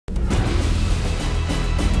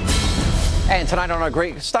And tonight on our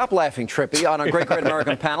great, stop laughing, Trippy, on our Great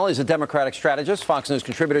American panel, he's a Democratic strategist. Fox News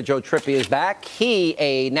contributor Joe Trippi is back. He,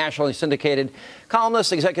 a nationally syndicated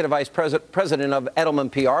columnist, executive vice president of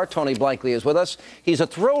Edelman PR. Tony Blankley is with us. He's a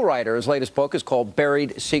thrill writer. His latest book is called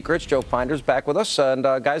Buried Secrets. Joe Finder's back with us. And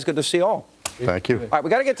guys, good to see you all. Thank you. All right,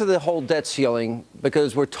 we got to get to the whole debt ceiling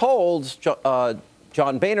because we're told,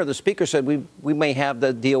 John Boehner, the speaker, said we may have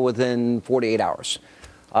the deal within 48 hours.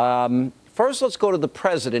 First, let's go to the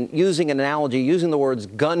president using an analogy, using the words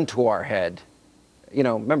gun to our head. You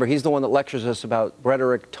know, remember, he's the one that lectures us about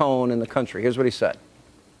rhetoric, tone in the country. Here's what he said.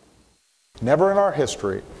 Never in our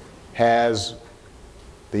history has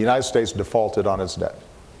the United States defaulted on its debt.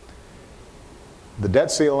 The debt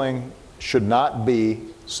ceiling should not be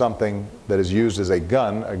something that is used as a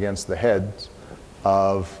gun against the heads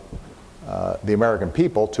of the American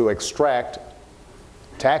people to extract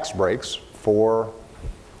tax breaks for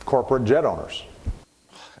corporate jet owners.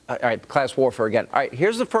 All right, class warfare again. All right,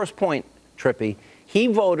 here's the first point, Trippy. He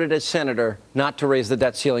voted as senator not to raise the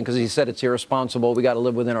debt ceiling because he said it's irresponsible. We got to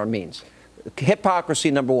live within our means. Hypocrisy,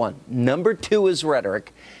 number one. Number two is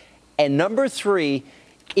rhetoric. And number three,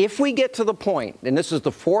 if we get to the point, and this is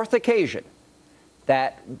the fourth occasion,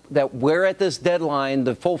 that we're at this deadline,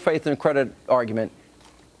 the full faith and credit argument,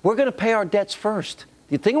 we're going to pay our debts first.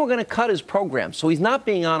 The thing we're going to cut is programs. So he's not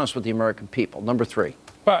being honest with the American people. Number three.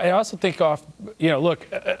 Well, I also think look,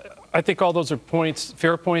 I think all those are points,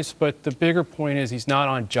 fair points, but the bigger point is he's not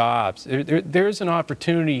on jobs. There's an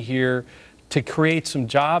opportunity here to create some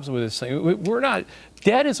jobs with this thing.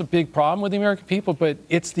 Debt is a big problem with the American people, but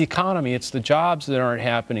it's the economy, it's the jobs that aren't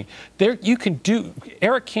happening.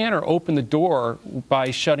 Eric Cantor opened the door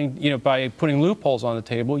by by putting loopholes on the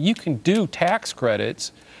table. You can do tax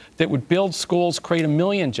credits that would build schools, create 1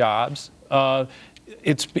 million jobs.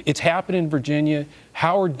 It's happened in Virginia.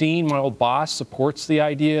 Howard Dean, my old boss, supports the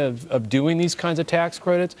idea of doing these kinds of tax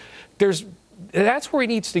credits. That's where he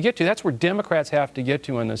needs to get to. That's where Democrats have to get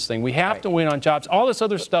to on this thing. We have to win on jobs. All this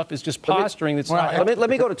other stuff is just posturing. Let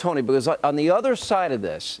me go to Tony, because on the other side of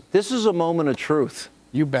this is a moment of truth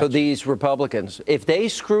for these Republicans. If they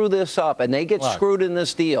screw this up and they get screwed in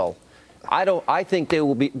this deal, I think they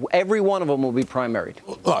will be, every one of them will be primaried.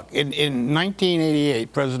 Look, in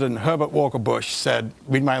 1988, President Herbert Walker Bush said,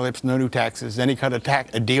 read my lips, no new taxes. Then he cut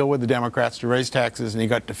a deal with the Democrats to raise taxes, and he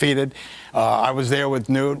got defeated. I was there with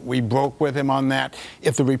Newt. We broke with him on that.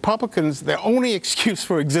 If the Republicans, their only excuse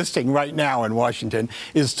for existing right now in Washington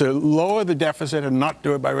is to lower the deficit and not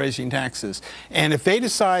do it by raising taxes. And if they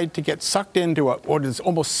decide to get sucked into what is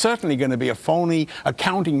almost certainly going to be a phony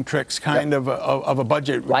accounting tricks kind of a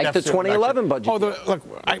budget like deficit the 2011 budget.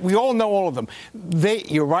 Look, we all know all of them.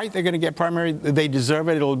 You're right, they're going to get primary. They deserve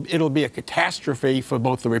it. It'll be a catastrophe for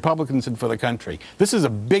both the Republicans and for the country. This is a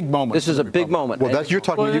big moment. This is a big moment. Well, you're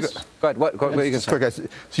talking. Go ahead. What are you going to say?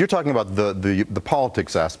 So you're talking about the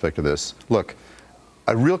politics aspect of this. Look,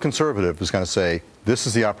 a real conservative is going to say this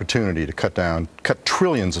is the opportunity to cut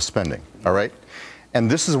trillions of spending. All right,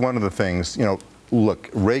 and this is one of the things. Look,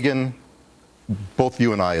 Reagan. Both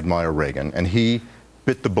you and I admire Reagan, and he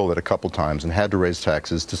bit the bullet a couple times and had to raise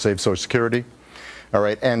taxes to save Social Security. All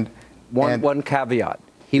right, and one caveat.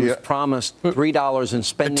 He was promised $3 in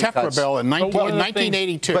spending cuts. The Tefra bill in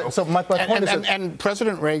 1982. So my point is and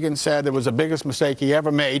President Reagan said it was the biggest mistake he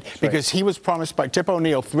ever made because he was promised by Tip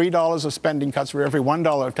O'Neill $3 of spending cuts for every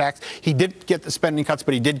 $1 of tax. He did get the spending cuts,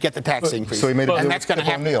 but he did get the tax increase. So he made a deal with Tip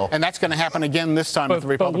O'Neill. And that's going to happen again this time with the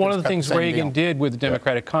Republicans. But one of the things Reagan did with the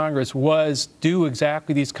Democratic Congress was do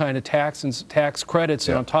exactly these kind of tax credits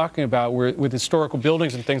that I'm talking about, with historical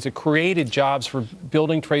buildings and things that created jobs for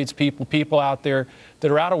building tradespeople, people out there that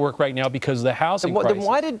are out of work right now because of the housing crisis. Then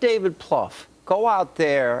why did David Plouffe go out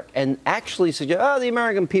there and actually suggest, the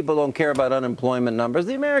American people don't care about unemployment numbers.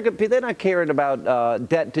 The American people, they're not caring about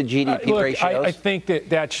debt to GDP ratios. I think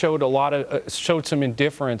that showed some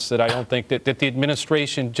indifference that I don't think that the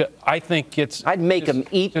administration, I think it's... I'd make them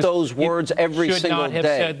eat those words every single day. Should not have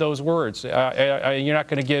said those words. You're not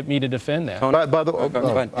going to get me to defend that. By the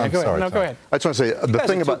way, I'm sorry. No, go ahead. I just want to say the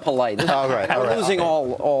thing about... polite. All right. We're losing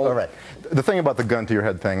all... All right. The thing about the gun to your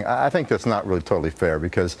head thing, I think that's not really totally fair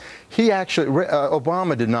because he actually,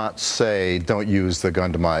 Obama did not say don't use the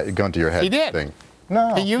gun to your head thing.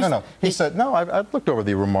 No, He said, no, I've looked over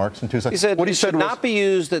the remarks in 2 seconds. He said it should not be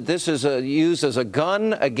used, that this is used as a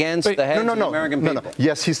gun against the heads of the American people. No.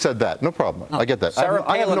 Yes, he said that. No problem. I get that. Sarah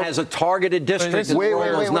Palin has a targeted district.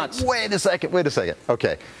 Wait a second.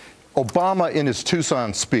 Okay. Obama, in his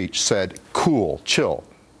Tucson speech, said, cool, chill.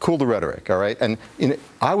 Cool the rhetoric, all right? And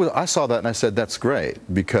I saw that and I said, that's great,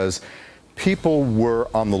 because people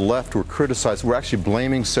on the left were criticized, were actually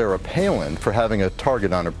blaming Sarah Palin for having a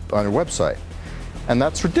target on her website. And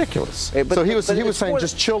that's ridiculous. Hey, but- so he was but saying it's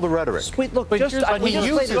just chill the rhetoric. Sweet, look, But just, here's- we he just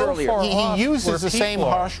played it earlier. He uses the same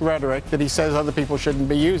harsh rhetoric that he says other people shouldn't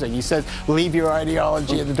be using. He says, leave your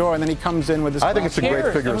ideology at the door, and then he comes in with this. I think it's a great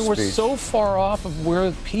cares? figure I mean, of we're speech. so far off of where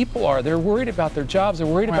people are. They're worried about their jobs. They're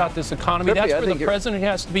worried about this economy. Trippy, That's I where think the you're- president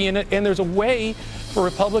has to be in it. And there's a way for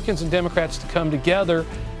Republicans and Democrats to come together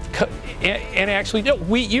and actually,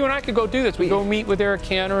 you and I could go do this. We go meet with Eric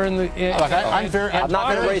Cantor and the. I'm not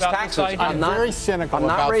going to raise taxes. I'm very cynical I'm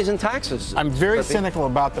not about- raising taxes. I'm very Trippy. cynical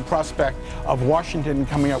about the prospect of Washington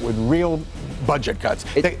coming up with real budget cuts.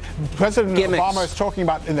 President gimmicks. Obama is talking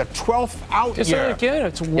about in the 12th out It's year. Again,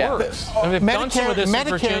 it's worse. I mean, they've done some of this in Medicare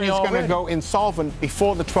Virginia is going to already. go insolvent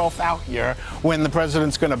before the 12th out year when the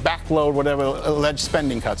president's going to backload whatever alleged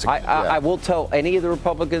spending cuts. I will tell any of the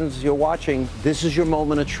Republicans you're watching, this is your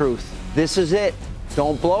moment of truth. This is it.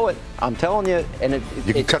 Don't blow it. I'm telling you. And You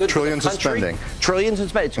can it's cut good for the trillions of country. spending. Trillions of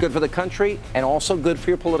spending. It's good for the country and also good for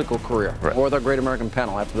your political career. Right. Or the Great American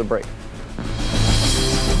Panel after the break.